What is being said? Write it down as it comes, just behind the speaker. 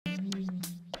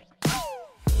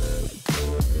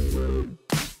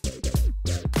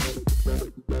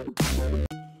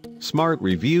Smart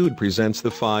Reviewed presents the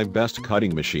 5 best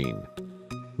cutting machine.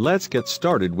 Let's get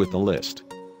started with the list.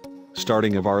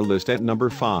 Starting of our list at number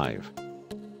 5.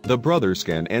 The Brother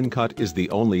ScanNCut is the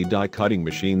only die cutting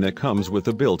machine that comes with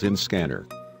a built-in scanner.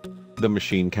 The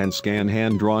machine can scan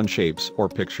hand-drawn shapes or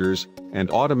pictures, and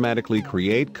automatically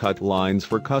create cut lines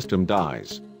for custom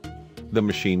dies. The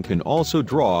machine can also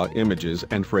draw images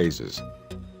and phrases.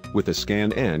 With a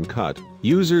ScanNCut,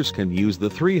 users can use the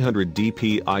 300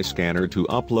 dpi scanner to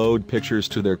upload pictures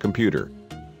to their computer.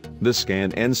 The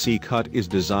ScanNCut is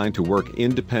designed to work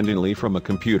independently from a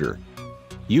computer.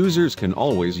 Users can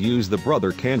always use the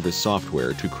Brother Canvas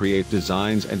software to create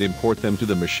designs and import them to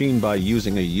the machine by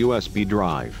using a USB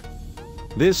drive.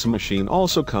 This machine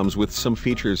also comes with some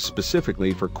features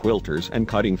specifically for quilters and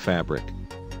cutting fabric.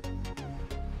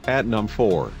 At number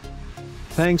 4.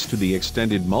 Thanks to the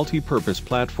extended multi-purpose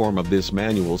platform of this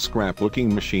manual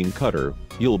scrapbooking machine cutter,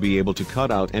 you'll be able to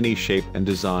cut out any shape and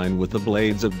design with the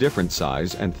blades of different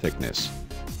size and thickness.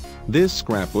 This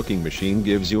scrapbooking machine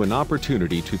gives you an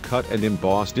opportunity to cut and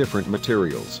emboss different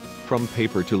materials, from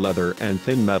paper to leather and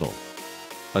thin metal.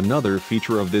 Another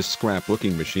feature of this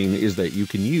scrapbooking machine is that you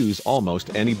can use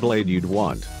almost any blade you'd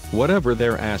want, whatever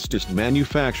their fastest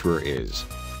manufacturer is.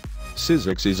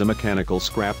 Sizzix is a mechanical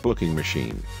scrapbooking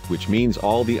machine, which means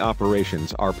all the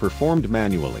operations are performed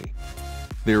manually.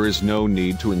 There is no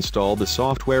need to install the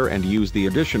software and use the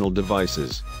additional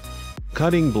devices.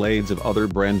 Cutting blades of other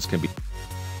brands can be.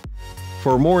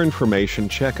 For more information,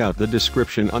 check out the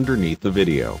description underneath the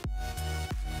video.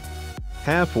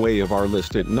 Halfway of our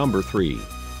list at number 3.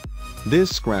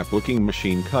 This scrapbooking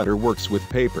machine cutter works with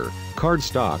paper,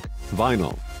 cardstock,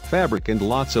 vinyl, fabric and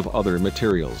lots of other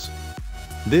materials.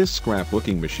 This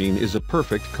scrapbooking machine is a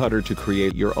perfect cutter to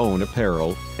create your own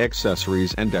apparel,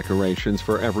 accessories and decorations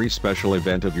for every special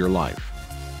event of your life.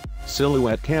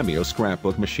 Silhouette Cameo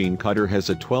scrapbook machine cutter has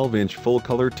a 12-inch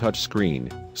full-color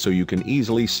touchscreen, so you can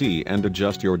easily see and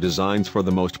adjust your designs for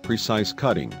the most precise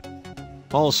cutting.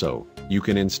 Also, you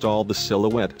can install the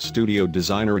Silhouette Studio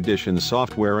Designer Edition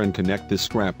software and connect this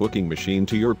scrapbooking machine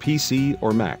to your PC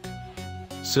or Mac.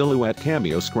 Silhouette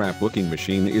Cameo scrapbooking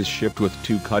machine is shipped with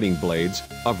 2 cutting blades,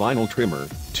 a vinyl trimmer,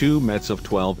 2 mets of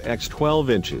 12x 12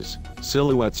 inches,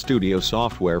 Silhouette Studio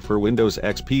software for Windows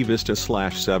XP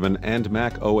Vista/7 and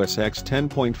Mac OS X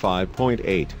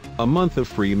 10.5.8, a month of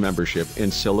free membership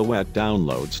in Silhouette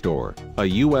Download Store, a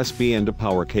USB and a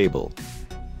power cable.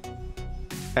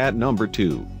 At number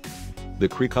 2. The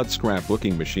Cricut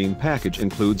scrapbooking machine package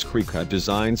includes Cricut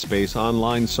Design Space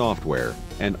online software,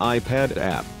 an iPad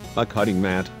app, a cutting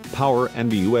mat, power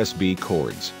and USB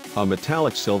cords, a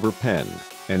metallic silver pen,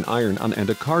 an iron-on and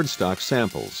a cardstock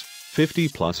samples,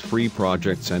 50+ free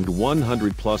projects and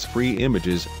 100+ free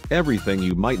images, everything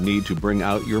you might need to bring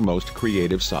out your most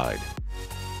creative side.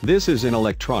 This is an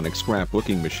electronic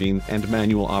scrapbooking machine and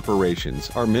manual operations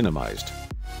are minimized.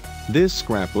 This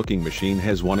scrapbooking machine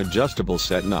has one adjustable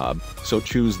set knob, so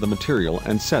choose the material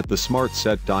and set the Smart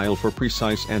Set dial for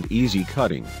precise and easy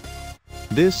cutting.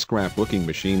 This scrapbooking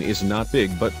machine is not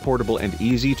big but portable and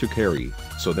easy to carry,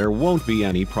 so there won't be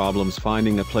any problems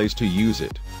finding a place to use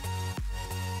it.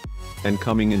 And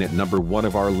coming in at number 1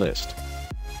 of our list.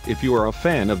 If you are a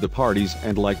fan of the parties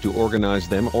and like to organize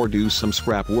them or do some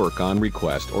scrap work on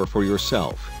request or for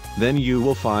yourself, then you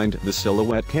will find the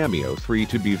Silhouette Cameo 3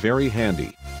 to be very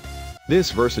handy.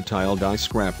 This versatile die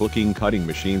scrapbooking cutting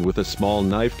machine with a small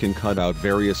knife can cut out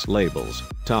various labels,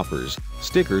 toppers,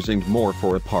 stickers and more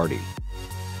for a party.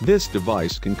 This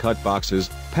device can cut boxes,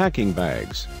 packing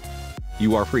bags.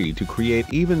 You are free to create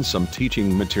even some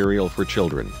teaching material for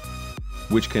children,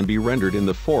 which can be rendered in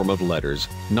the form of letters,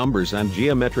 numbers and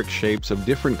geometric shapes of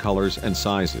different colors and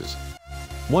sizes.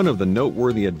 One of the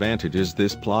noteworthy advantages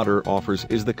this plotter offers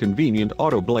is the convenient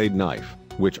auto blade knife,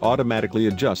 which automatically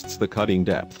adjusts the cutting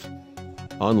depth.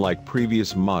 Unlike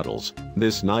previous models,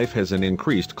 this knife has an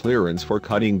increased clearance for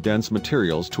cutting dense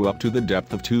materials to up to the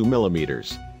depth of 2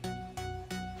 mm.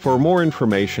 For more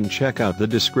information, check out the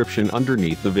description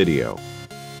underneath the video.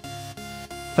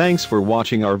 Thanks for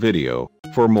watching our video.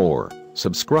 For more,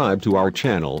 subscribe to our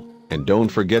channel, and don't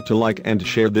forget to like and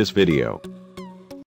share this video.